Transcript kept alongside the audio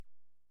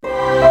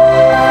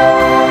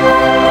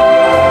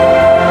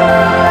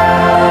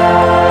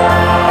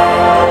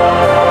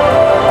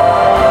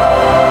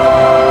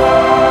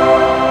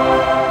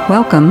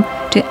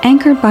Welcome to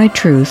Anchored by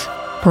Truth,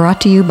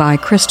 brought to you by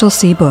Crystal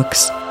Sea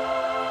Books.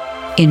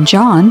 In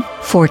John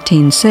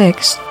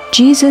 14:6,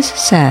 Jesus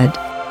said,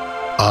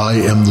 I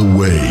am the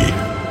way,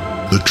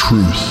 the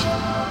truth,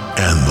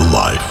 and the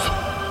life.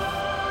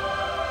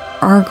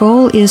 Our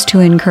goal is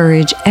to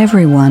encourage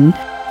everyone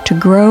to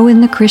grow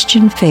in the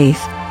Christian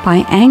faith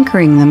by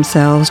anchoring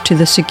themselves to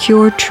the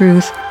secure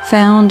truth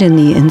found in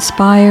the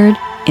inspired,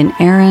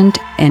 inerrant,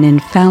 and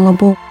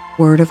infallible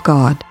Word of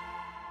God.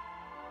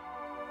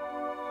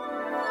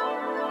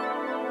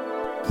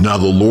 Now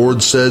the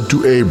Lord said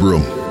to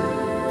Abram,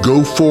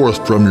 Go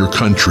forth from your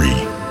country,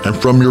 and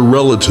from your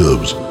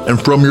relatives, and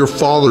from your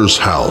father's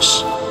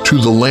house, to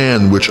the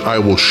land which I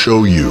will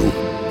show you,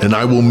 and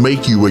I will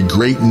make you a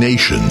great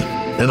nation,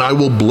 and I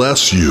will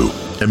bless you,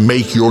 and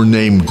make your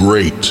name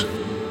great.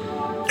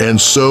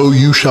 And so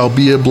you shall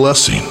be a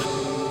blessing,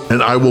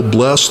 and I will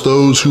bless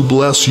those who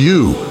bless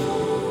you,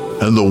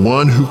 and the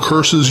one who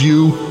curses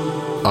you,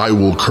 I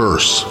will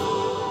curse.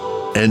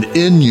 And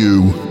in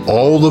you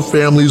all the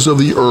families of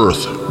the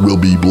earth will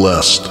be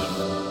blessed.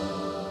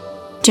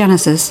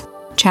 Genesis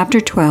chapter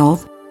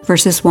 12,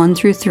 verses 1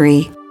 through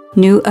 3,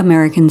 New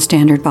American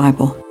Standard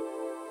Bible.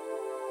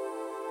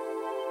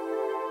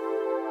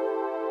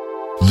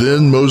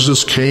 Then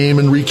Moses came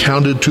and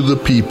recounted to the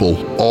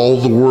people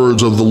all the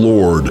words of the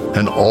Lord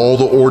and all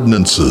the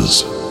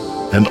ordinances.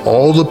 And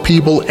all the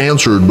people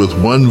answered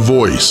with one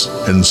voice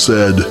and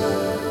said,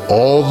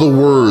 All the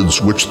words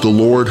which the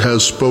Lord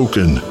has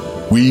spoken,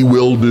 we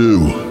will do.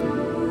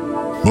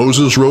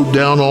 Moses wrote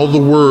down all the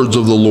words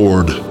of the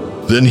Lord.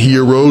 Then he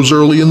arose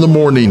early in the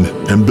morning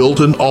and built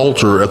an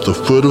altar at the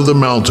foot of the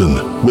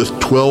mountain with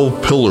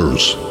 12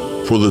 pillars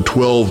for the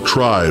 12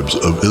 tribes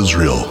of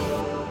Israel.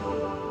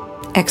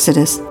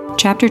 Exodus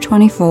chapter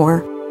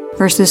 24,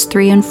 verses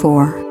 3 and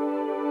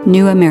 4,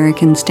 New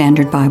American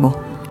Standard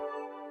Bible.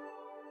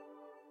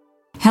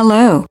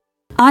 Hello,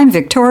 I'm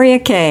Victoria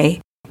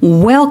Kay.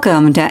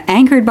 Welcome to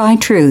Anchored by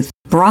Truth,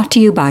 brought to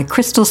you by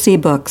Crystal Sea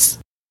Books.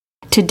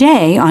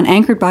 Today on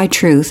Anchored by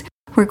Truth,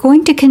 we're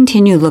going to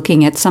continue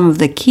looking at some of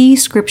the key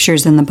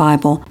scriptures in the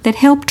Bible that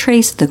help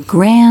trace the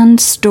grand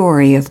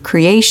story of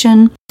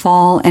creation,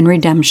 fall, and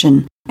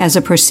redemption as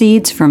it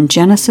proceeds from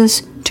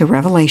Genesis to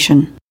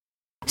Revelation.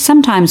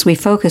 Sometimes we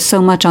focus so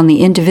much on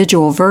the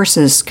individual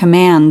verses,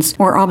 commands,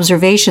 or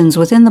observations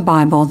within the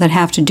Bible that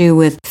have to do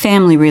with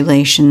family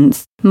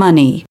relations,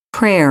 money,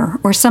 prayer,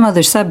 or some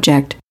other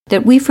subject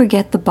that we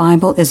forget the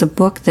Bible is a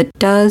book that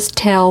does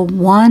tell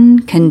one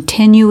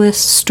continuous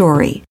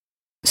story.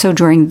 So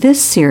during this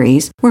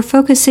series, we're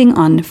focusing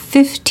on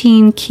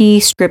 15 key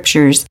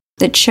scriptures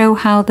that show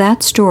how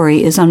that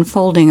story is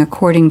unfolding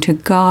according to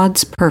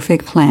God's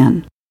perfect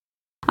plan.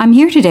 I'm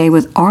here today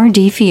with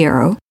R.D.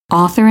 Fierro,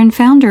 author and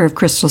founder of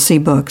Crystal Sea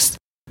Books,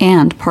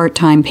 and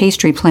part-time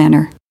pastry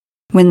planner.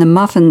 When the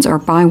muffins are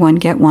buy one,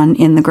 get one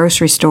in the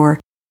grocery store,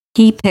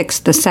 he picks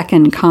the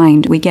second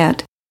kind we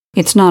get.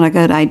 It's not a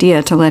good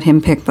idea to let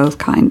him pick both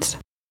kinds.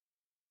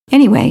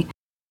 Anyway,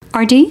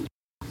 R.D.,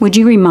 would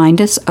you remind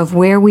us of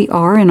where we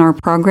are in our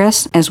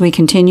progress as we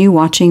continue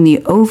watching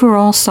the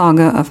overall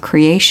saga of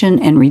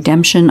creation and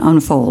redemption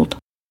unfold?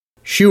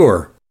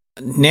 Sure.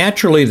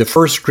 Naturally, the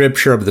first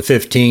scripture of the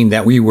 15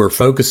 that we were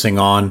focusing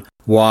on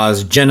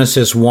was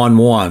Genesis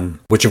 1:1,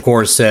 which of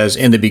course says,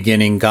 In the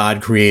beginning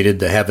God created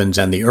the heavens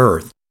and the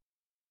earth.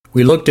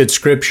 We looked at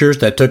scriptures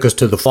that took us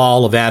to the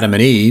fall of Adam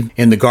and Eve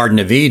in the Garden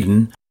of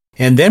Eden,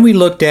 and then we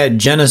looked at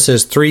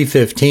Genesis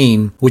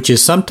 3:15, which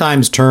is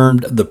sometimes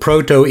termed the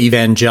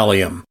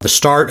proto-evangelium, the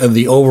start of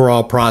the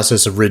overall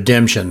process of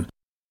redemption.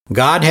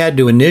 God had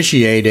to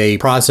initiate a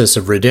process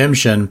of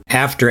redemption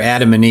after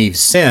Adam and Eve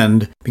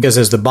sinned, because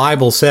as the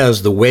Bible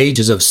says, the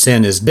wages of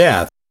sin is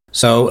death.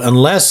 So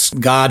unless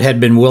God had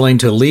been willing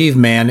to leave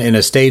man in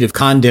a state of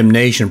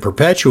condemnation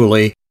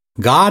perpetually,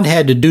 God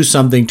had to do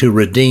something to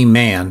redeem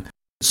man.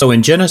 So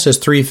in Genesis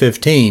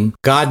 3:15,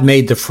 God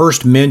made the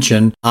first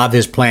mention of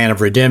his plan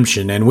of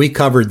redemption, and we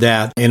covered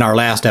that in our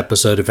last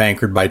episode of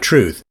Anchored by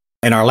Truth.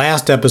 In our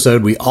last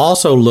episode, we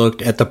also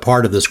looked at the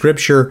part of the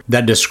scripture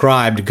that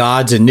described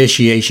God's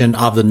initiation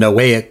of the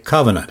Noahic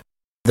covenant.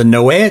 The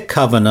Noahic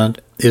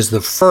covenant is the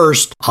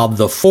first of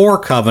the 4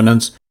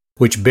 covenants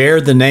which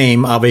bear the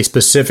name of a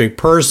specific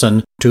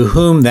person to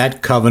whom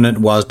that covenant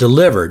was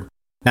delivered.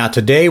 Now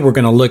today we're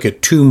going to look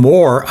at 2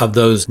 more of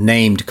those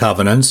named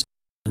covenants,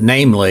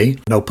 namely,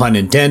 no pun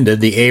intended,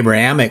 the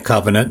Abrahamic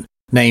covenant,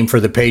 named for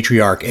the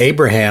patriarch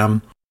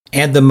Abraham,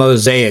 and the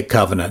Mosaic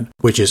covenant,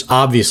 which is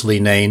obviously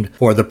named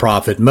for the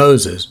prophet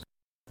Moses.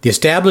 The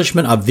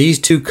establishment of these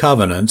 2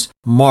 covenants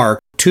mark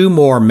 2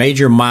 more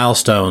major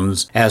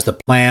milestones as the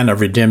plan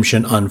of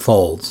redemption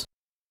unfolds.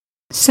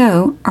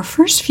 So, our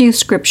first few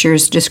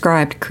scriptures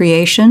described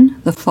creation,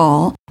 the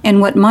fall,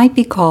 and what might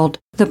be called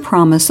the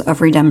promise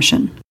of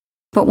redemption.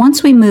 But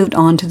once we moved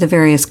on to the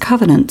various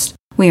covenants,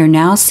 we are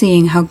now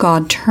seeing how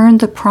God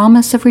turned the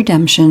promise of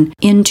redemption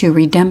into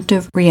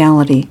redemptive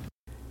reality.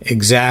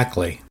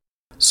 Exactly.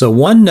 So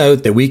one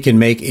note that we can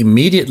make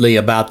immediately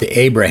about the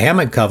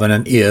Abrahamic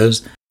covenant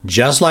is,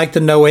 just like the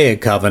Noahic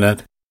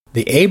covenant,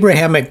 The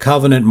Abrahamic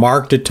covenant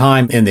marked a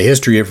time in the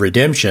history of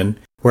redemption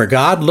where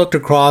God looked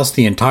across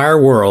the entire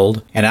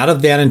world, and out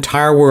of that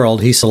entire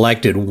world he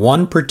selected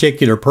one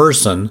particular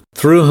person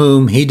through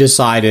whom he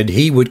decided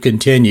he would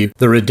continue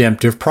the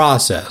redemptive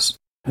process.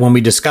 When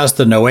we discussed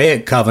the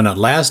Noahic covenant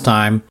last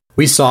time,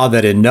 we saw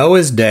that in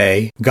Noah's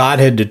day, God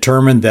had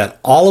determined that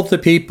all of the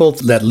people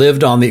that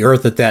lived on the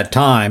earth at that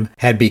time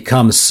had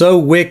become so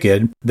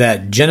wicked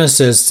that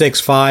Genesis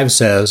 6:5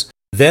 says,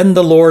 "Then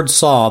the Lord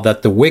saw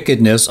that the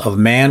wickedness of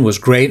man was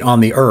great on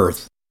the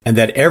earth, and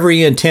that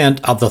every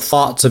intent of the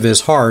thoughts of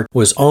his heart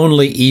was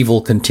only evil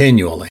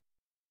continually."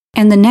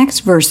 And the next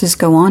verses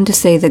go on to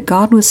say that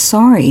God was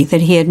sorry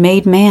that he had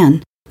made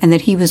man, and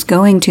that he was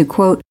going to,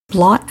 quote,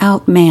 blot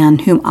out man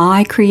whom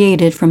I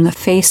created from the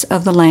face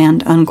of the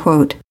land,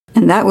 unquote.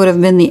 And that would have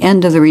been the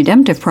end of the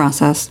redemptive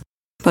process.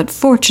 But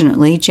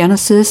fortunately,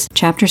 Genesis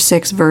chapter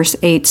 6, verse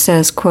 8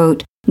 says,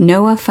 quote,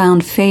 Noah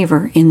found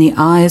favor in the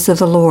eyes of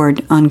the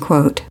Lord,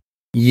 unquote.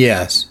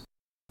 Yes.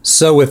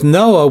 So with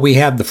Noah, we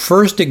have the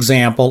first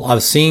example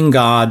of seeing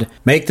God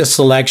make the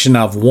selection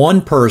of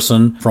one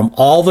person from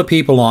all the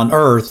people on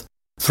earth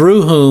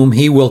through whom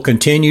he will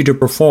continue to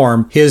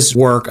perform his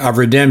work of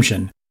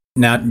redemption.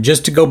 Now,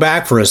 just to go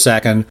back for a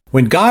second,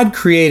 when God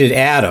created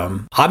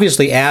Adam,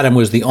 obviously Adam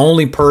was the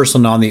only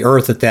person on the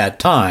earth at that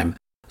time.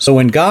 So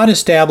when God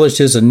established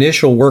his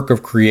initial work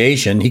of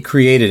creation, he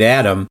created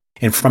Adam,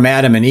 and from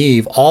Adam and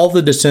Eve, all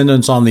the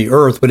descendants on the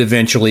earth would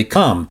eventually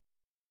come.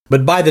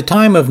 But by the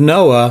time of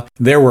Noah,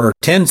 there were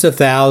tens of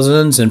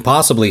thousands and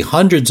possibly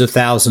hundreds of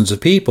thousands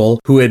of people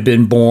who had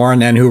been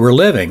born and who were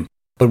living.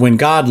 But when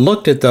God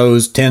looked at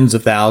those tens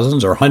of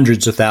thousands or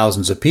hundreds of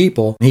thousands of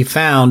people, he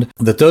found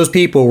that those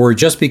people were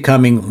just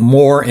becoming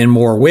more and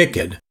more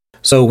wicked.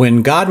 So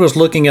when God was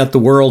looking at the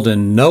world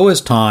in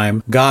Noah's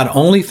time, God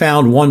only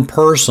found one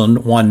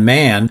person, one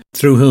man,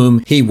 through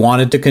whom he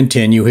wanted to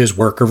continue his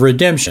work of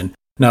redemption.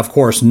 Now, of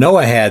course,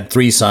 Noah had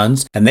 3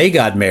 sons, and they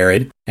got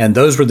married, and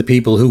those were the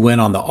people who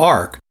went on the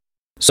ark.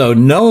 So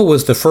Noah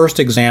was the first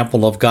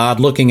example of God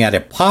looking at a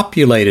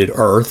populated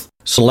earth,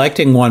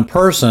 selecting one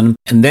person,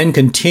 and then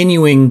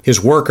continuing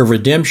his work of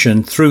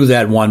redemption through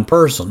that one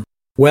person.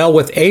 Well,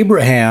 with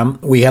Abraham,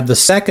 we have the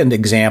second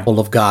example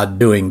of God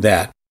doing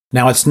that.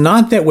 Now, it's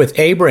not that with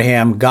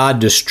Abraham, God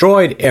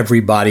destroyed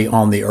everybody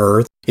on the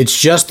earth. It's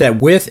just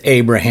that with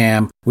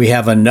Abraham, we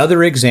have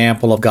another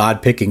example of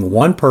God picking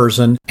one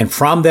person, and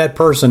from that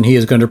person, he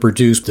is going to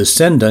produce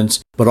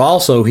descendants, but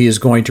also he is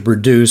going to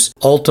produce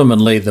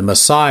ultimately the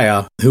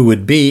Messiah, who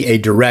would be a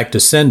direct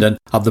descendant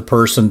of the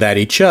person that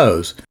he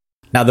chose.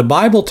 Now, the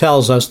Bible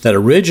tells us that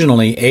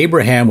originally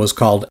Abraham was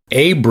called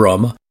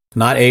Abram,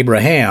 not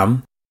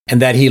Abraham,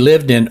 and that he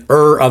lived in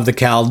Ur of the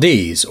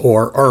Chaldees,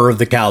 or Ur of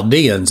the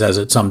Chaldeans, as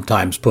it's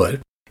sometimes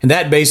put. And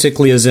that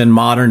basically is in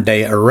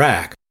modern-day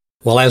Iraq.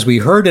 Well, as we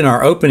heard in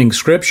our opening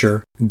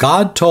scripture,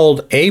 God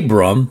told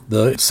Abram,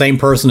 the same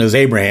person as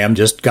Abraham,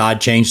 just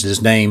God changed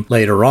his name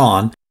later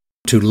on,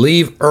 to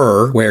leave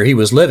Ur, where he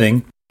was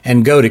living,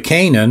 and go to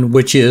Canaan,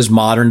 which is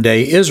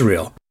modern-day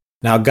Israel.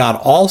 Now, God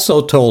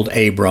also told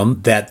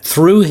Abram that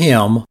through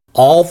him,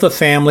 all the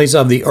families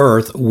of the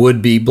earth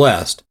would be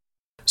blessed.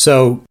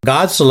 So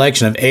God's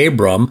selection of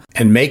Abram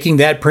and making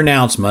that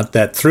pronouncement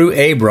that through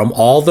Abram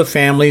all the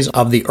families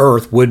of the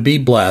earth would be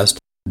blessed,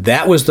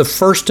 that was the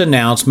first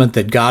announcement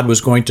that God was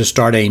going to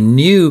start a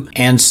new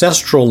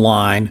ancestral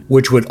line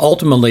which would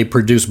ultimately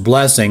produce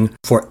blessing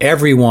for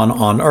everyone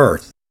on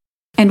earth.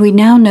 And we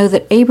now know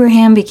that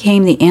Abraham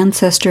became the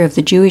ancestor of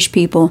the Jewish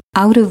people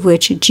out of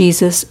which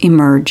Jesus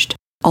emerged.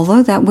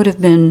 Although that would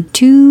have been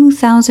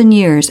 2,000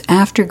 years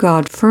after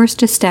God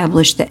first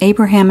established the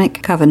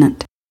Abrahamic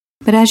covenant.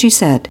 But as you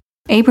said,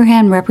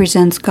 Abraham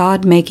represents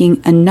God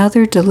making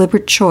another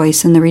deliberate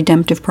choice in the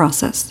redemptive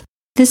process.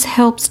 This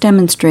helps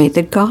demonstrate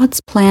that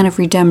God's plan of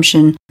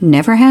redemption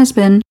never has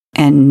been,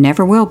 and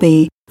never will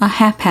be, a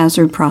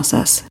haphazard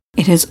process.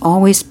 It has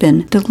always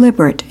been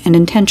deliberate and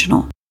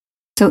intentional.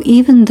 So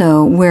even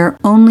though we're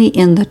only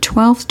in the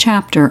 12th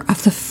chapter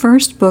of the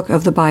first book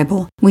of the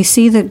Bible, we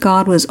see that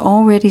God was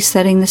already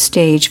setting the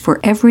stage for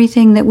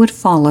everything that would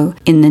follow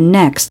in the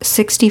next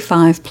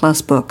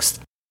 65-plus books.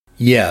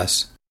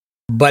 Yes.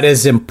 But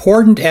as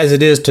important as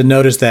it is to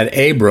notice that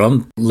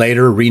Abram,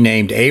 later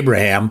renamed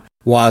Abraham,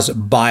 was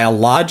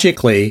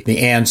biologically the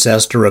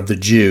ancestor of the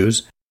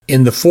Jews,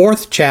 in the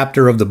 4th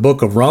chapter of the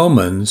book of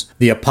Romans,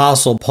 the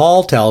Apostle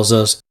Paul tells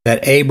us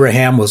that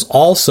Abraham was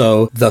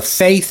also the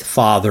faith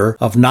father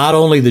of not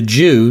only the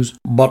Jews,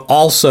 but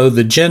also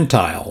the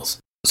Gentiles.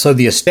 So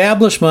the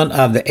establishment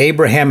of the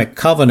Abrahamic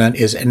covenant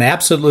is an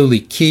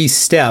absolutely key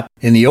step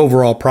in the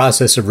overall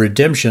process of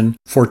redemption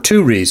for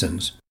 2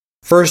 reasons.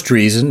 First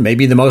reason,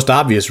 maybe the most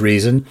obvious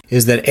reason,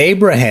 is that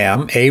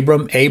Abraham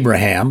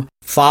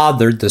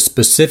fathered the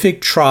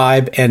specific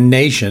tribe and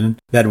nation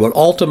that would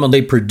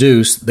ultimately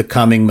produce the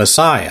coming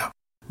Messiah.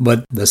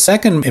 But the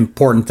second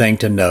important thing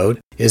to note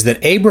is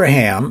that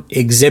Abraham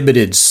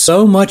exhibited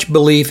so much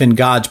belief in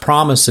God's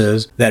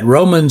promises that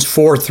Romans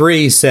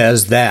 4:3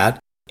 says that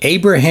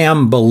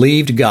Abraham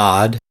believed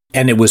God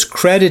and it was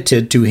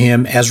credited to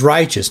him as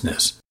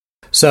righteousness.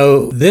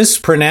 So this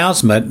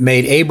pronouncement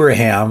made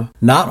Abraham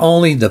not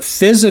only the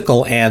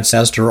physical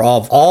ancestor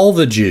of all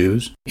the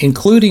Jews,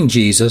 including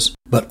Jesus,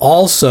 but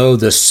also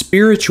the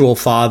spiritual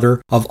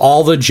father of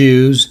all the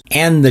Jews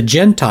and the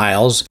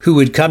Gentiles who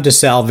would come to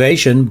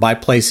salvation by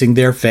placing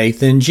their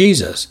faith in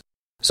Jesus.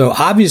 So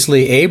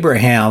obviously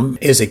Abraham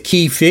is a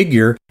key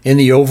figure in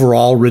the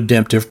overall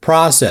redemptive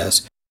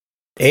process.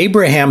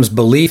 Abraham's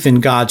belief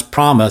in God's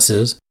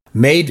promises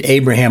made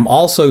Abraham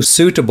also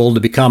suitable to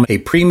become a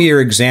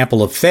premier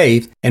example of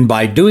faith, and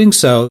by doing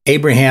so,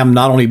 Abraham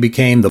not only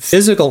became the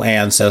physical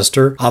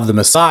ancestor of the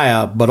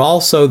Messiah, but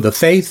also the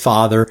faith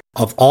father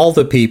of all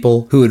the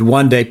people who would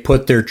one day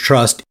put their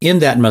trust in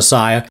that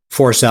Messiah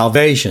for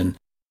salvation.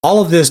 All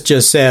of this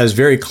just says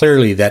very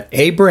clearly that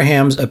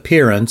Abraham's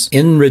appearance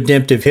in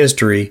redemptive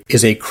history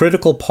is a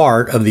critical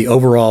part of the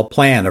overall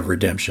plan of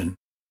redemption.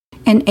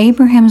 And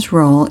Abraham's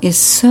role is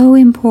so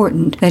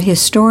important that his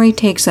story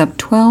takes up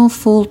 12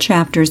 full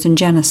chapters in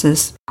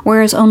Genesis,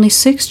 whereas only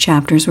 6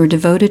 chapters were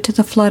devoted to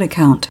the flood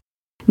account.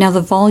 Now,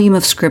 the volume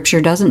of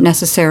Scripture doesn't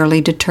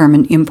necessarily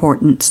determine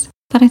importance,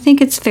 but I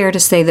think it's fair to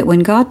say that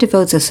when God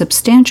devotes a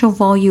substantial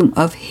volume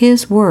of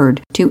His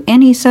Word to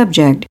any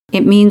subject,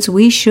 it means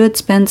we should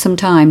spend some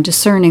time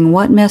discerning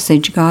what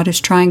message God is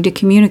trying to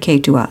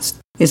communicate to us.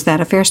 Is that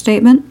a fair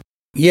statement?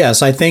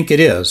 Yes, I think it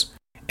is.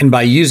 And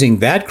by using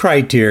that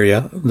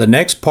criteria, the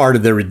next part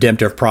of the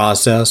redemptive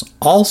process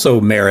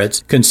also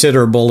merits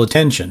considerable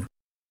attention.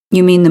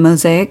 You mean the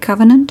Mosaic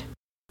Covenant?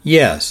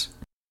 Yes.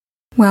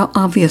 Well,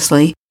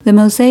 obviously, the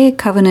Mosaic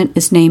Covenant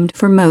is named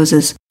for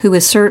Moses, who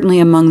is certainly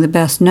among the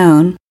best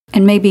known,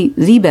 and maybe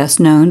the best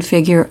known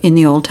figure in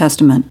the Old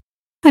Testament.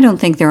 I don't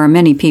think there are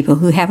many people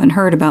who haven't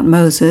heard about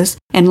Moses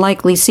and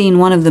likely seen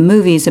one of the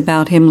movies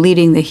about him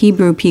leading the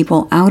Hebrew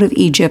people out of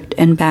Egypt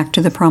and back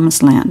to the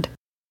Promised Land.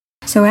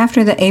 So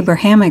after the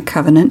Abrahamic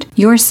covenant,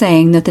 you're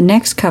saying that the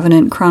next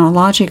covenant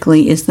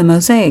chronologically is the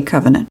Mosaic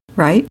covenant,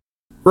 right?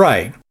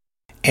 Right.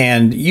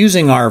 And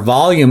using our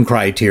volume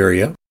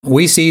criteria,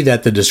 we see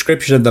that the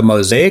description of the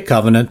Mosaic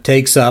covenant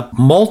takes up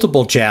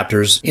multiple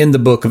chapters in the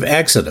book of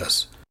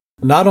Exodus.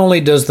 Not only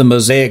does the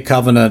Mosaic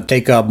covenant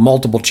take up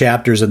multiple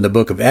chapters in the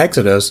book of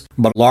Exodus,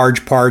 but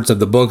large parts of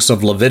the books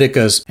of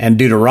Leviticus and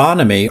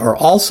Deuteronomy are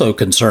also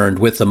concerned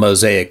with the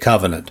Mosaic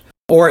covenant.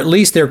 Or at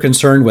least they're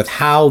concerned with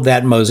how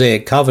that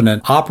Mosaic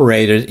covenant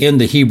operated in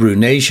the Hebrew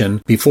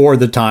nation before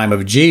the time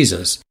of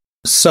Jesus.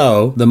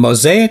 So, the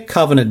Mosaic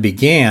covenant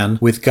began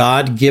with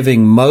God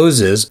giving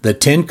Moses the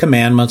 10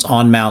 Commandments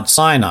on Mount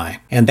Sinai,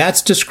 and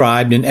that's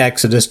described in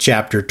Exodus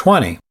chapter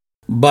 20.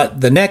 But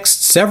the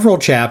next several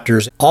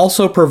chapters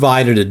also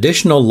provided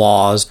additional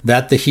laws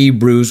that the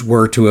Hebrews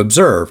were to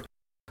observe.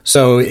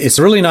 So it's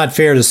really not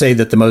fair to say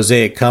that the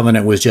Mosaic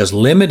covenant was just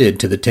limited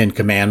to the 10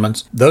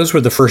 Commandments. Those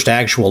were the first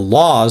actual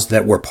laws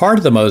that were part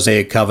of the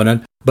Mosaic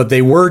covenant, but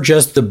they were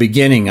just the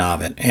beginning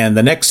of it. And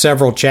the next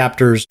several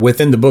chapters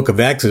within the book of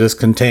Exodus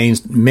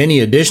contains many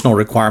additional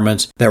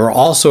requirements that were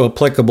also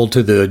applicable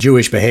to the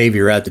Jewish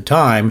behavior at the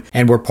time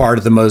and were part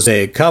of the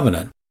Mosaic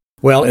covenant.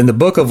 Well, in the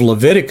book of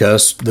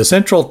Leviticus, the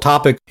central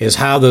topic is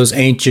how those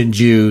ancient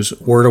Jews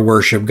were to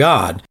worship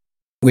God.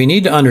 We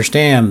need to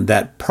understand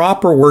that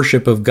proper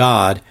worship of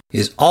God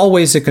is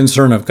always a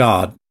concern of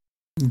God.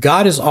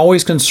 God is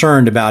always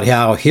concerned about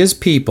how His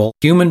people,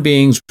 human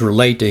beings,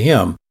 relate to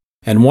Him.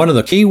 And one of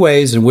the key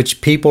ways in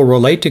which people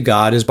relate to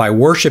God is by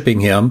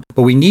worshiping Him,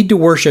 but we need to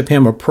worship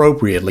Him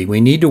appropriately.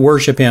 We need to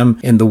worship Him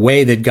in the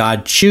way that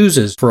God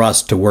chooses for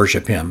us to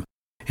worship Him.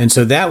 And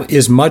so that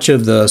is much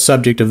of the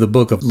subject of the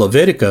book of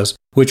Leviticus,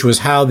 which was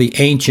how the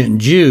ancient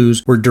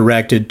Jews were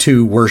directed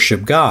to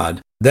worship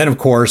God. Then, of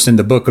course, in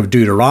the book of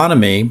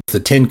Deuteronomy,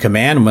 the 10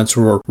 Commandments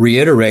were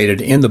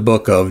reiterated in the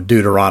book of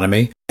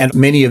Deuteronomy, and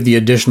many of the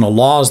additional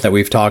laws that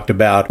we've talked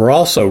about were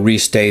also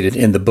restated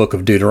in the book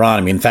of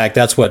Deuteronomy. In fact,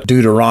 that's what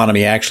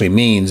Deuteronomy actually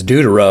means.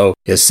 Deutero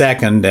is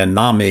second, and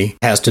Nami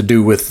has to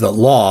do with the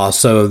law,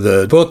 so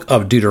the book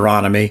of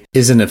Deuteronomy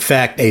is in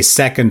effect a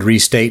second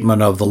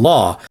restatement of the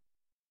law.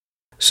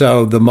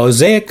 So the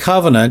Mosaic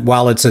covenant,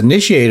 while it's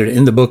initiated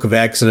in the book of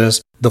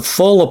Exodus, the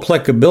full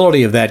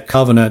applicability of that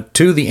covenant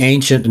to the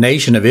ancient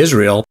nation of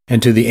Israel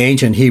and to the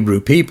ancient Hebrew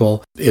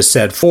people is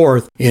set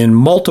forth in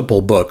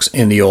multiple books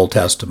in the Old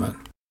Testament.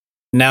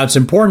 Now, it's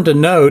important to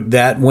note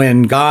that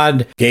when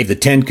God gave the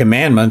 10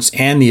 Commandments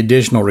and the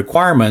additional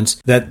requirements,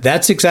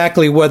 that's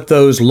exactly what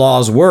those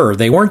laws were.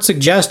 They weren't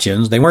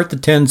suggestions. They weren't the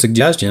 10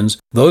 suggestions.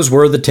 Those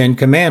were the 10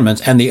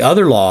 Commandments. And the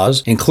other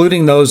laws,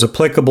 including those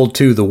applicable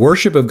to the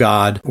worship of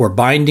God, were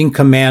binding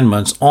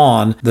commandments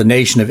on the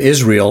nation of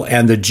Israel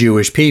and the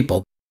Jewish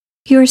people.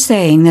 You're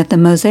saying that the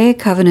Mosaic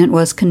covenant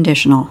was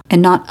conditional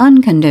and not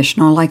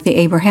unconditional like the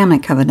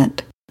Abrahamic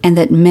covenant, and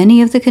that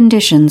many of the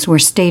conditions were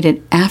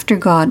stated after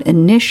God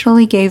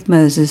initially gave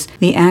Moses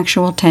the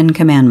actual 10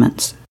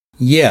 Commandments.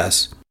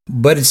 Yes,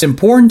 but it's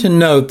important to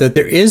note that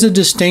there is a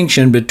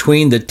distinction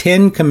between the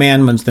 10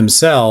 Commandments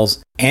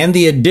themselves and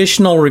the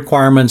additional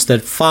requirements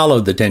that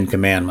followed the 10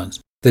 Commandments.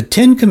 The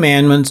 10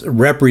 Commandments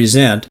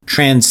represent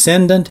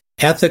transcendent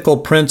ethical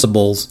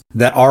principles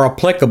that are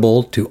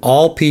applicable to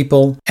all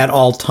people at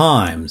all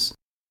times.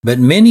 But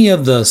many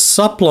of the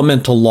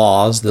supplemental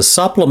laws, the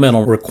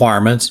supplemental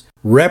requirements,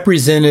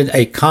 represented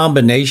a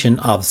combination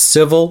of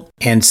civil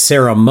and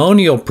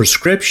ceremonial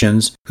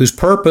prescriptions whose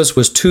purpose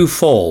was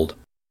twofold.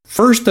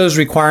 First, those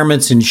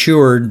requirements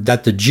ensured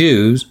that the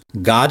Jews,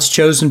 God's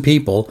chosen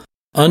people,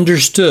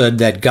 understood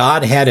that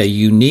God had a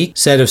unique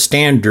set of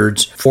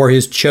standards for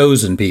His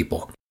chosen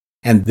people.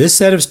 And this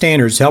set of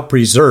standards helped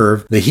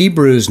preserve the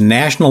Hebrews'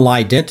 national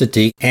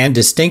identity and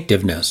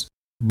distinctiveness.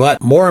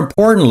 But more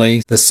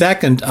importantly, the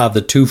second of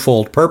the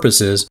twofold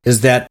purposes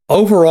is that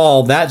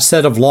overall that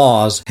set of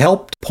laws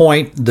helped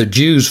point the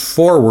Jews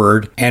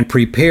forward and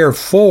prepare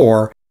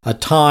for a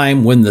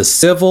time when the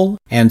civil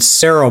and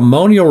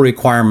ceremonial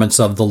requirements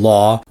of the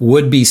law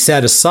would be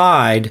set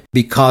aside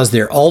because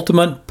their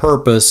ultimate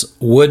purpose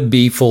would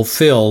be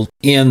fulfilled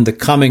in the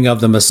coming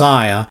of the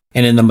Messiah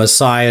and in the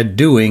Messiah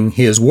doing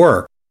His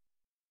work.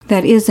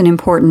 That is an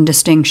important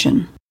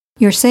distinction.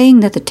 You're saying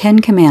that the Ten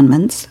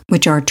Commandments,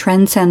 which are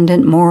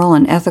transcendent moral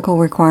and ethical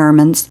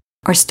requirements,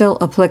 are still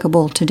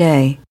applicable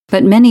today,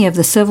 but many of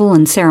the civil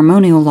and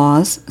ceremonial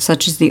laws,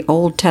 such as the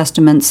Old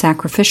Testament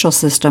sacrificial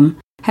system,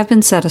 have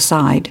been set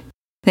aside.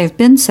 They've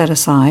been set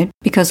aside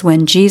because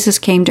when Jesus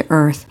came to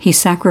earth, He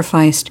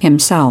sacrificed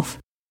Himself,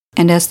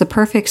 and as the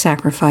perfect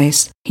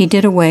sacrifice, He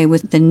did away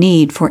with the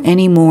need for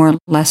any more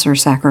lesser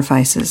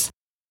sacrifices.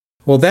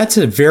 Well, that's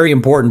a very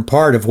important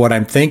part of what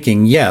I'm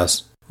thinking,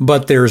 yes,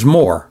 but there's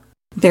more.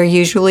 There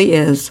usually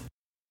is.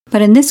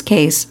 But in this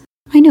case,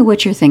 I know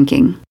what you're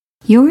thinking.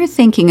 You're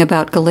thinking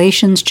about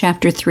Galatians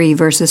chapter 3,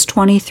 verses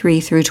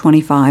 23 through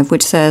 25,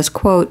 which says,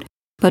 quote,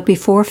 "But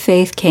before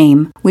faith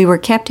came, we were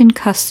kept in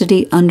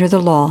custody under the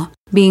law,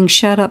 being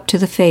shut up to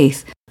the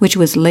faith, which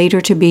was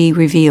later to be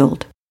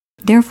revealed.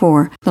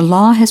 Therefore, the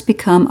law has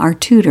become our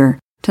tutor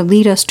to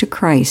lead us to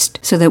Christ,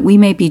 so that we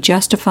may be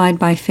justified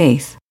by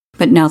faith.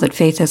 But now that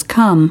faith has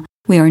come,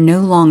 we are no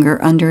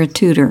longer under a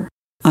tutor."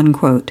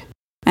 Unquote.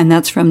 And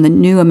that's from the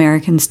New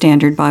American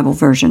Standard Bible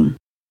Version.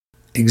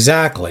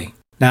 Exactly.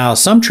 Now,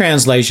 some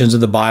translations of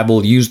the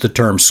Bible use the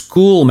term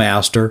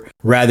schoolmaster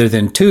rather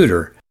than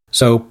tutor.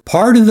 So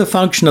part of the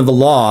function of the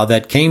law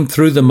that came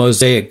through the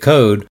Mosaic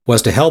Code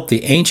was to help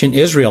the ancient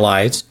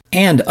Israelites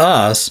and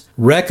us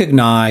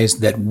recognize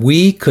that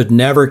we could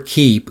never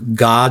keep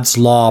God's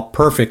law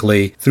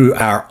perfectly through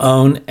our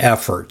own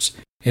efforts.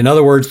 In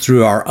other words,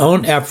 through our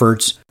own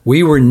efforts,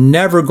 we were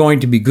never going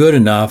to be good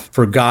enough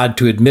for God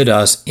to admit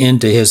us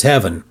into His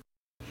heaven.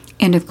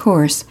 And of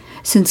course,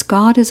 since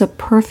God is a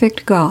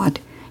perfect God,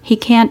 He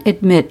can't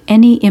admit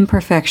any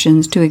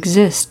imperfections to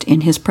exist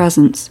in His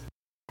presence.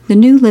 The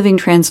New Living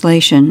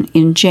Translation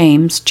in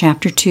James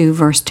chapter 2,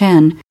 verse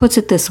 10 puts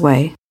it this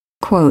way,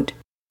 quote,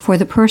 "For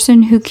the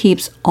person who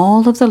keeps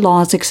all of the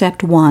laws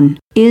except one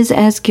is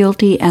as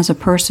guilty as a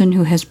person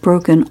who has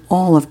broken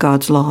all of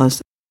God's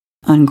laws."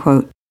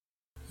 Unquote.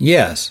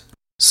 Yes.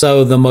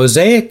 So the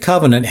Mosaic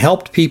Covenant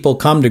helped people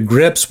come to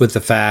grips with the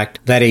fact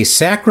that a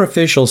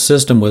sacrificial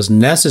system was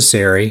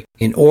necessary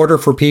in order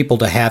for people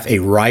to have a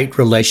right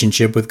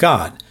relationship with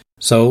God.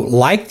 So,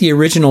 like the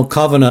original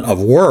covenant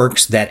of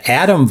works that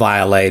Adam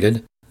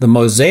violated, the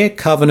Mosaic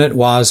Covenant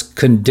was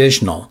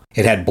conditional.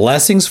 It had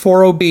blessings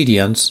for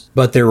obedience,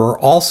 but there were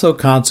also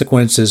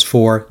consequences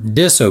for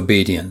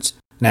disobedience.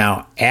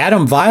 Now,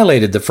 Adam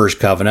violated the first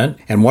covenant,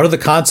 and one of the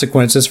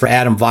consequences for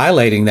Adam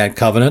violating that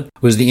covenant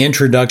was the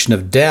introduction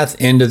of death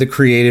into the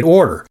created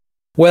order.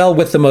 Well,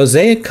 with the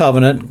Mosaic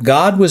Covenant,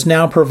 God was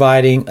now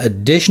providing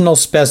additional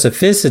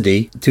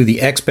specificity to the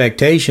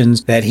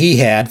expectations that He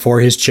had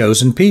for His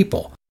chosen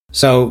people.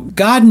 So,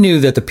 God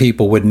knew that the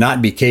people would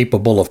not be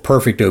capable of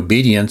perfect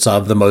obedience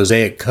of the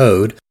Mosaic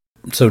Code.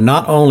 So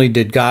not only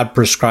did God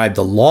prescribe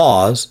the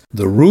laws,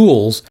 the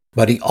rules,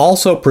 but He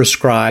also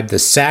prescribed the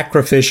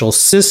sacrificial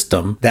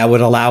system that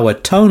would allow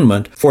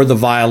atonement for the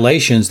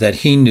violations that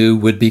He knew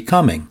would be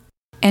coming.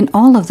 And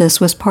all of this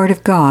was part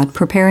of God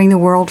preparing the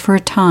world for a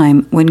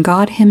time when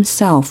God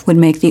Himself would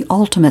make the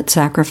ultimate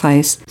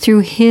sacrifice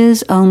through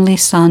His only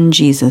Son,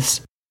 Jesus.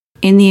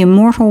 In the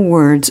immortal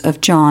words of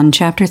John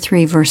chapter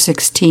 3, verse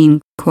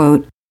 16,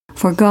 quote,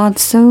 "For God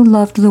so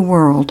loved the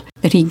world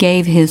that He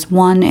gave His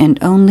one and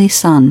only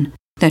Son,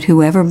 that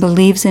whoever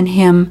believes in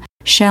Him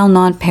shall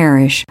not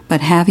perish, but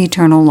have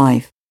eternal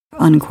life."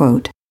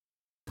 Unquote.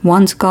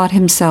 Once God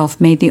Himself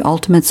made the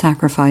ultimate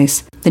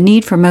sacrifice, the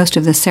need for most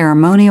of the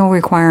ceremonial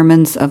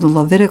requirements of the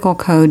Levitical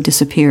Code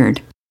disappeared.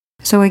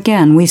 So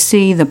again, we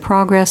see the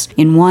progress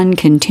in one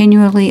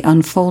continually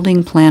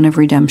unfolding plan of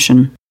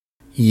redemption.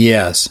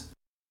 Yes.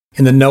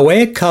 In the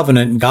Noahic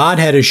covenant, God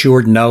had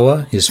assured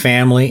Noah, his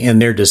family,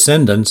 and their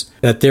descendants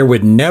that there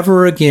would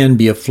never again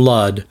be a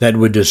flood that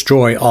would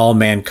destroy all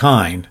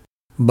mankind.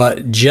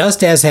 But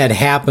just as had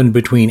happened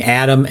between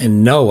Adam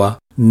and Noah,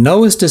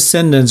 Noah's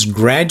descendants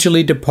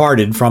gradually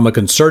departed from a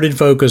concerted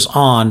focus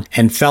on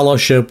and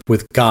fellowship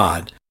with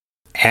God.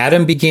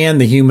 Adam began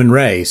the human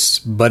race,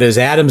 but as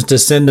Adam's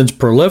descendants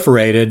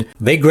proliferated,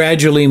 they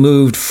gradually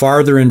moved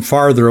farther and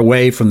farther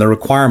away from the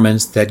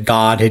requirements that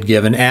God had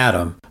given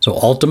Adam. So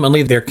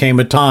ultimately there came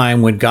a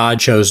time when God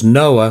chose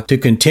Noah to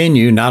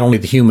continue not only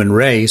the human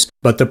race,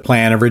 but the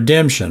plan of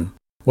redemption.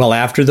 Well,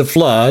 after the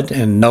flood,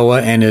 and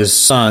Noah and his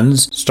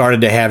sons started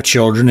to have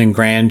children and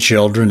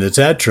grandchildren,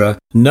 etc.,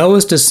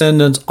 Noah's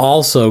descendants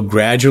also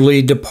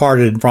gradually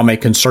departed from a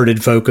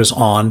concerted focus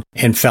on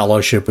and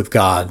fellowship with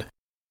God.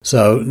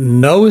 So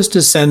Noah's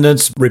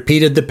descendants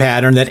repeated the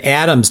pattern that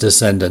Adam's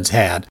descendants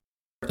had.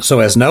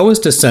 So as Noah's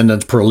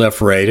descendants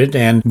proliferated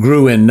and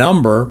grew in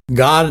number,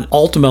 God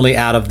ultimately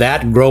out of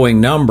that growing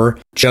number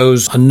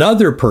chose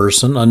another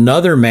person,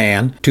 another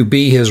man, to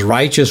be his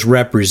righteous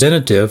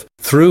representative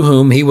through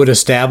whom he would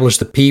establish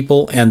the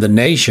people and the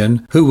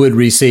nation who would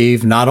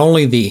receive not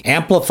only the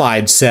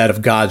amplified set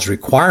of God's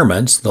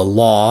requirements, the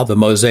law, the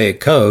Mosaic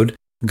Code.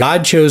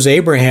 God chose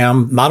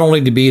Abraham not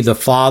only to be the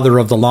father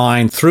of the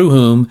line through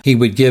whom he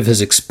would give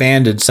his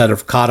expanded set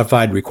of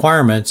codified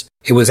requirements,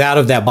 it was out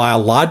of that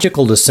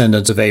biological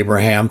descendants of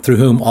Abraham through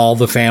whom all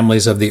the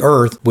families of the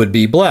earth would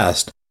be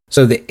blessed.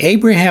 So the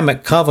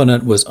Abrahamic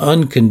covenant was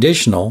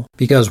unconditional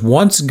because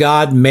once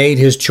God made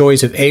his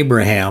choice of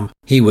Abraham,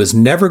 he was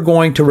never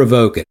going to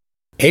revoke it.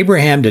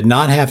 Abraham did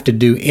not have to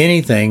do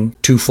anything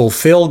to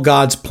fulfill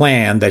God's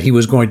plan that he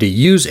was going to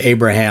use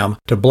Abraham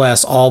to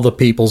bless all the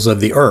peoples of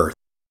the earth.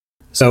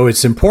 So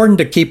it's important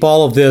to keep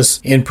all of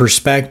this in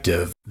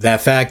perspective,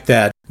 that fact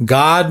that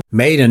God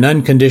made an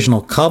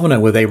unconditional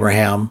covenant with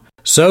Abraham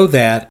so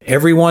that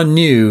everyone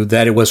knew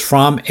that it was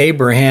from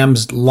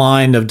Abraham's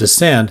line of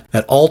descent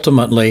that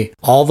ultimately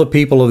all the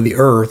people of the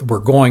earth were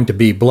going to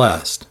be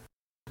blessed.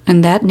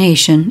 And that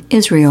nation,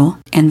 Israel,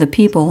 and the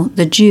people,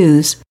 the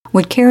Jews,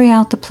 would carry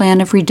out the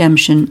plan of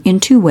redemption in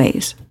two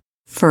ways.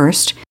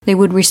 First, they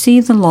would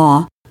receive the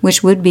law,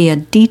 which would be a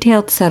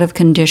detailed set of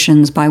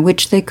conditions by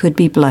which they could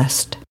be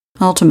blessed.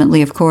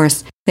 Ultimately, of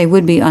course, they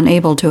would be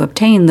unable to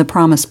obtain the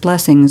promised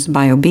blessings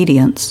by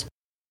obedience.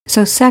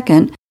 So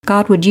second,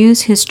 God would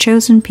use his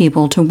chosen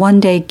people to one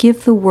day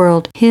give the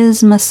world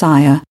his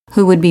Messiah,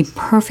 who would be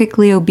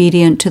perfectly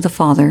obedient to the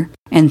Father,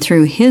 and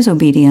through his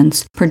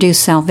obedience produce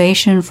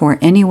salvation for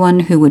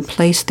anyone who would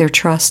place their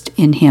trust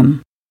in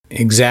him.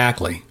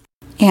 Exactly.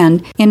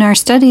 And in our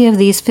study of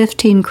these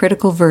 15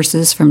 critical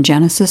verses from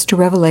Genesis to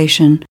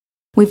Revelation,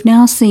 we've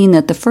now seen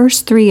that the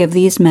first three of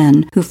these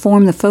men who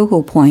form the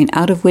focal point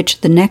out of which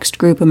the next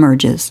group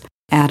emerges,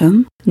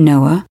 Adam,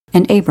 Noah,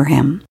 and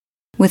Abraham.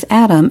 With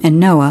Adam and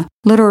Noah,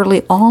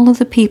 literally all of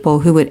the people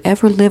who would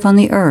ever live on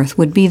the earth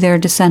would be their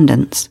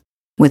descendants.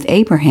 With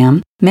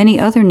Abraham, many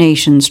other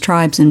nations,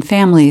 tribes, and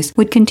families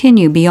would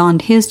continue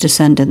beyond his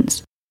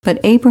descendants. But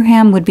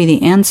Abraham would be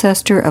the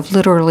ancestor of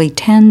literally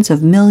tens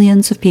of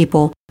millions of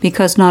people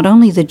because not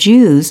only the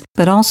Jews,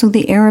 but also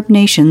the Arab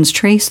nations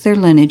trace their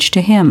lineage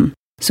to him.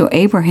 So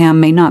Abraham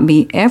may not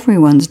be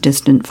everyone's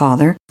distant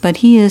father, but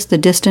he is the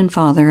distant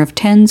father of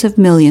tens of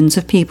millions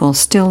of people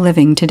still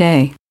living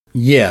today.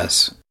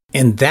 Yes,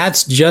 and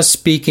that's just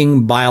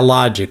speaking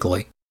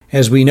biologically.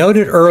 As we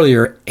noted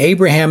earlier,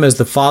 Abraham is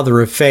the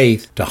father of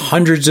faith to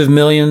hundreds of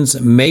millions,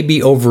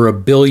 maybe over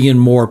 1 billion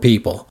more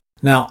people.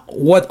 Now,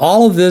 what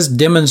all of this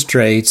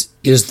demonstrates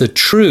is the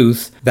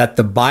truth that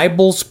the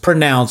Bible's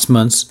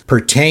pronouncements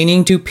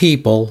pertaining to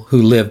people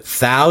who lived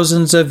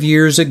thousands of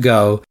years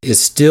ago is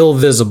still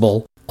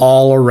visible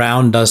all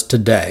around us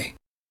today.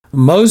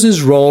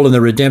 Moses' role in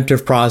the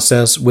redemptive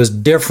process was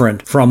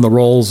different from the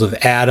roles of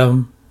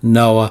Adam,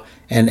 Noah,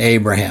 and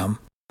Abraham.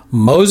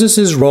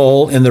 Moses'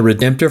 role in the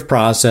redemptive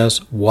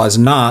process was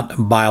not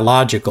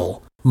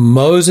biological.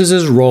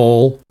 Moses'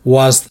 role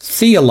was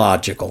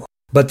theological.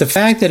 But the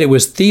fact that it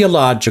was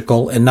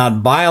theological and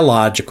not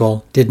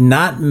biological did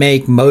not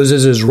make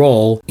Moses'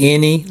 role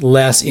any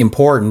less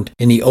important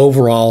in the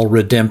overall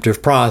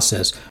redemptive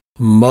process.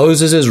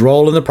 Moses'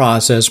 role in the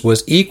process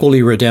was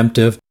equally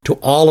redemptive to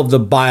all of the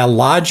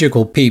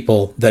biological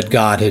people that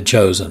God had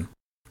chosen.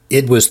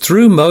 It was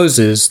through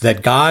Moses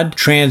that God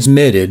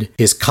transmitted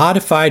his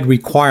codified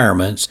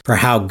requirements for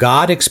how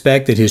God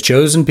expected his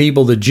chosen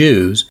people, the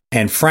Jews,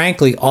 and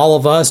frankly all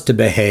of us to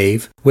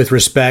behave with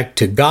respect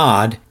to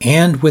God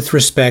and with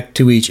respect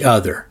to each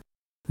other.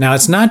 Now,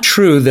 it's not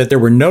true that there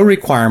were no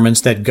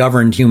requirements that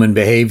governed human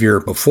behavior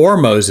before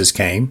Moses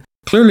came.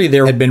 Clearly,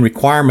 there had been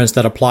requirements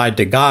that applied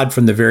to God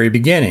from the very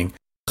beginning.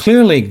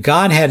 Clearly,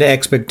 God had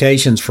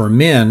expectations for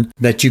men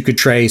that you could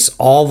trace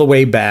all the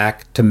way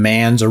back to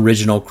man's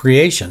original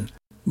creation.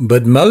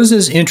 But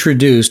Moses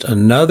introduced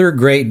another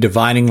great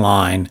dividing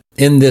line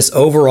in this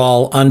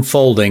overall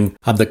unfolding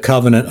of the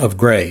covenant of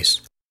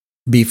grace.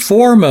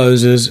 Before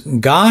Moses,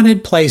 God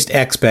had placed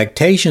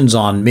expectations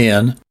on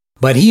men,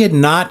 but he had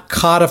not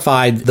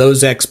codified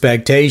those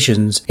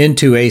expectations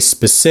into a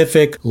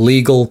specific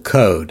legal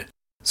code.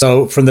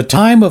 So from the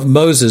time of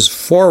Moses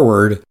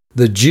forward,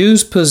 the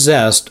Jews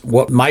possessed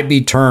what might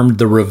be termed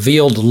the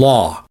revealed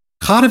law.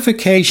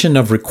 Codification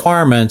of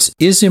requirements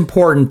is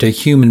important to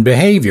human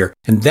behavior,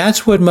 and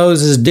that's what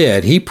Moses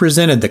did. He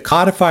presented the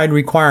codified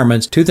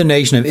requirements to the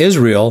nation of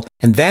Israel,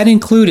 and that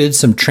included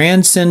some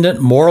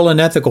transcendent moral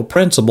and ethical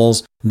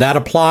principles that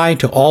apply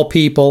to all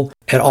people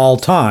at all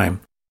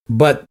time.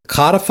 But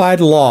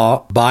codified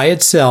law by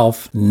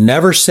itself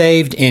never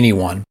saved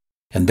anyone.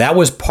 And that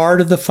was part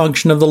of the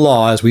function of the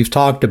law, as we've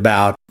talked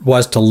about,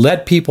 was to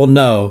let people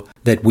know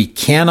that we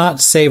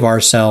cannot save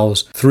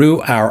ourselves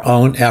through our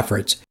own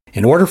efforts.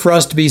 In order for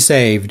us to be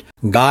saved,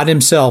 God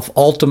Himself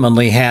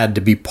ultimately had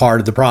to be part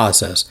of the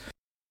process.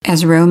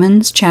 As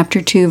Romans chapter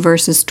 2,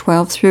 verses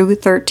 12 through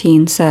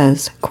 13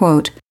 says,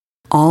 quote,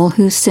 "All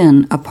who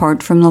sin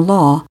apart from the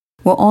law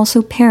will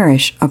also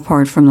perish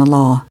apart from the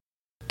law,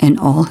 and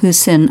all who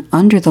sin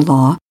under the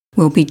law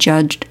will be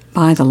judged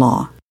by the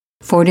law.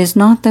 For it is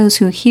not those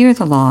who hear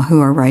the law who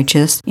are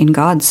righteous in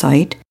God's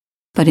sight,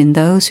 but in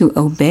those who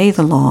obey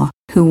the law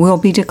who will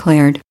be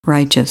declared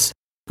righteous."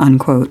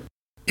 Unquote.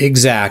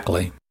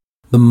 Exactly.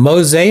 The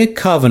Mosaic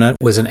Covenant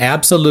was an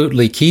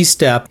absolutely key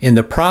step in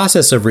the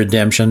process of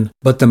redemption,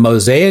 but the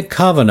Mosaic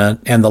Covenant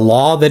and the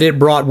law that it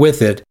brought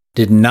with it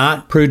did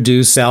not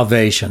produce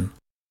salvation.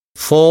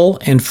 Full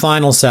and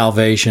final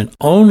salvation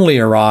only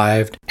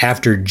arrived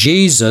after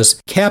Jesus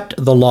kept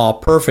the law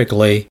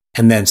perfectly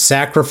and then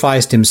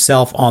sacrificed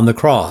Himself on the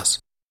cross.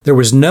 There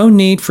was no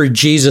need for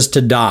Jesus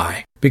to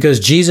die because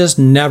Jesus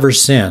never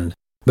sinned,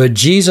 but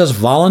Jesus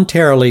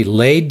voluntarily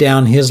laid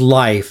down His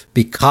life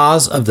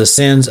because of the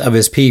sins of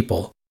His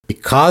people.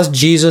 Because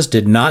Jesus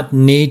did not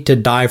need to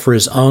die for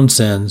His own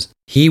sins,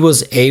 He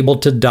was able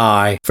to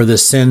die for the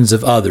sins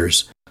of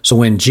others. So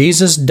when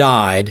Jesus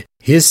died,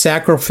 His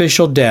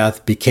sacrificial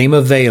death became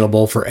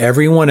available for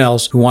everyone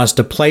else who wants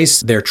to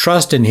place their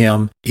trust in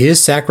Him.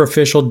 His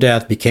sacrificial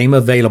death became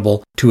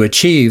available to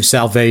achieve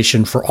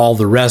salvation for all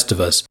the rest of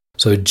us.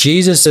 So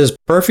Jesus'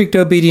 perfect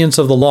obedience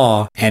of the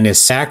law and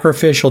His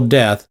sacrificial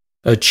death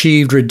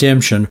achieved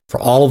redemption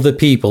for all of the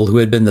people who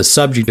had been the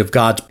subject of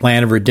God's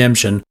plan of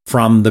redemption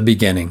from the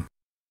beginning.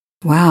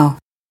 Wow.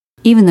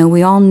 Even though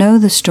we all know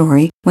the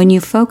story, when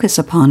you focus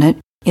upon it,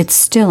 it's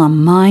still a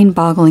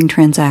mind-boggling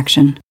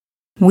transaction.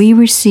 We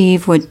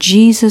receive what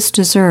Jesus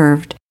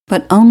deserved,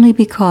 but only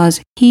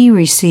because He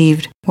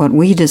received what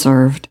we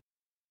deserved.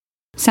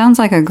 Sounds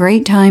like a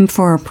great time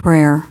for a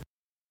prayer.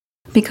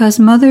 Because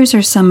mothers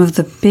are some of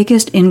the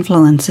biggest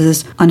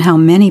influences on how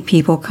many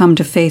people come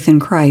to faith in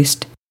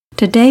Christ,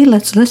 today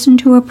let's listen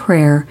to a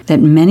prayer that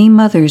many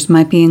mothers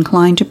might be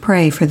inclined to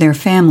pray for their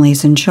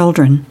families and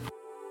children.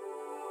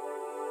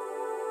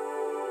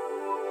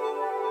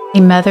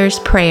 A Mother's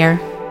Prayer.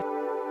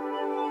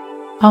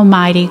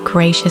 Almighty,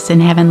 gracious,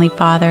 and Heavenly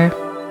Father,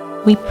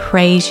 we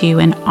praise You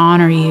and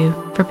honor You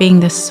for being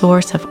the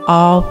source of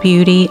all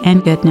beauty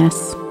and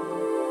goodness.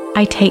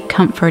 I take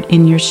comfort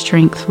in Your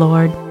strength,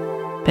 Lord,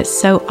 but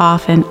so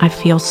often I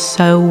feel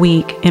so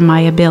weak in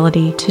my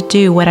ability to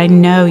do what I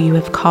know You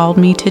have called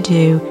me to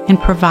do in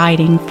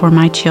providing for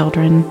my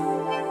children.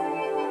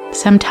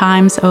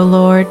 Sometimes, O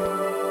Lord,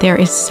 there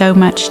is so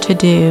much to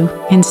do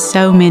and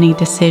so many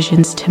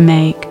decisions to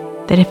make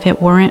that if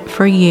it weren't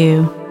for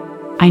You,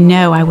 I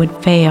know I would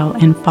fail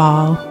and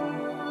fall.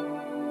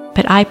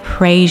 But I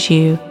praise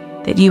You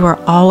that You are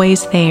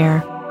always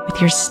there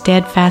with Your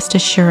steadfast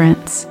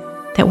assurance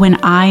that when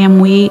I am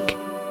weak,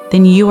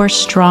 then You are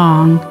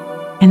strong,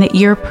 and that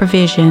Your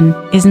provision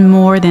is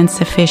more than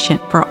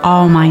sufficient for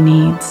all my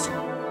needs.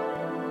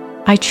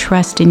 I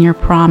trust in Your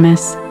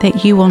promise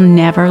that You will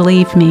never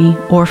leave me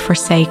or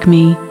forsake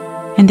me,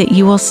 and that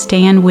You will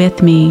stand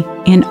with me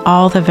in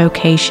all the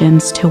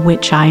vocations to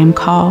which I am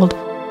called,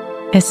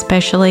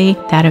 especially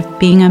that of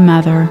being a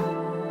mother.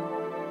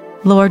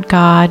 Lord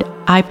God,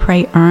 I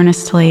pray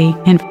earnestly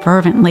and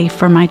fervently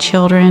for my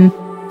children,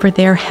 for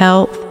their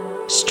health,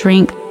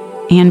 strength,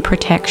 and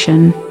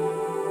protection.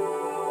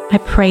 I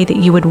pray that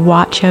You would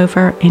watch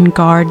over and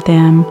guard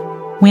them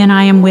when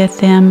I am with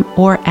them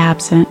or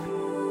absent.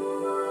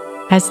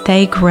 As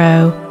they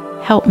grow,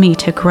 help me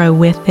to grow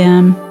with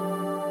them.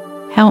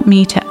 Help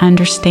me to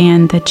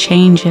understand the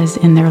changes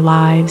in their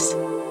lives,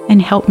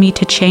 and help me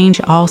to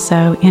change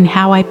also in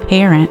how I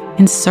parent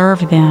and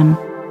serve them,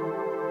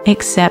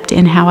 except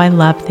in how I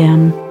love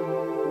them.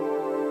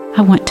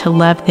 I want to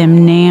love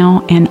them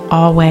now and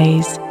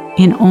always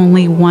in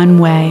only one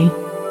way,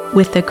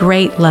 with the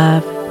great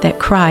love that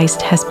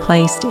Christ has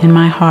placed in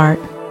my heart.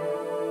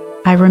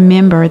 I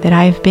remember that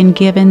I have been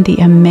given the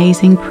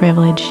amazing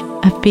privilege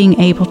of being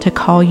able to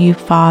call You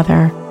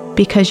Father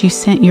because You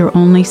sent Your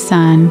only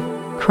Son,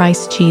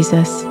 Christ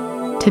Jesus,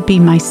 to be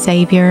my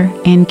Savior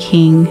and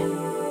King.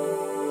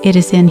 It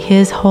is in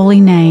His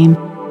holy name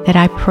that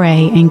I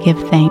pray and give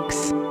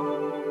thanks.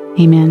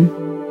 Amen.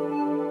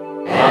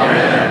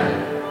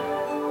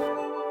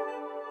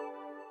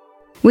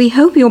 We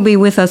hope you'll be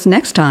with us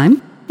next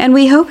time, and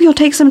we hope you'll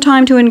take some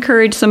time to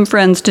encourage some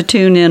friends to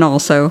tune in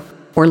also,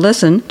 or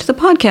listen to the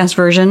podcast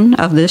version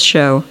of this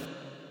show.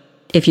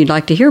 If you'd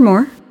like to hear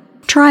more,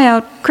 try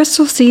out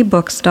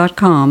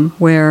crystalseabooks.com,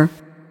 where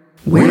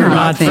we're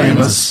not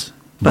famous,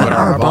 but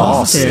our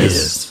boss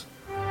is.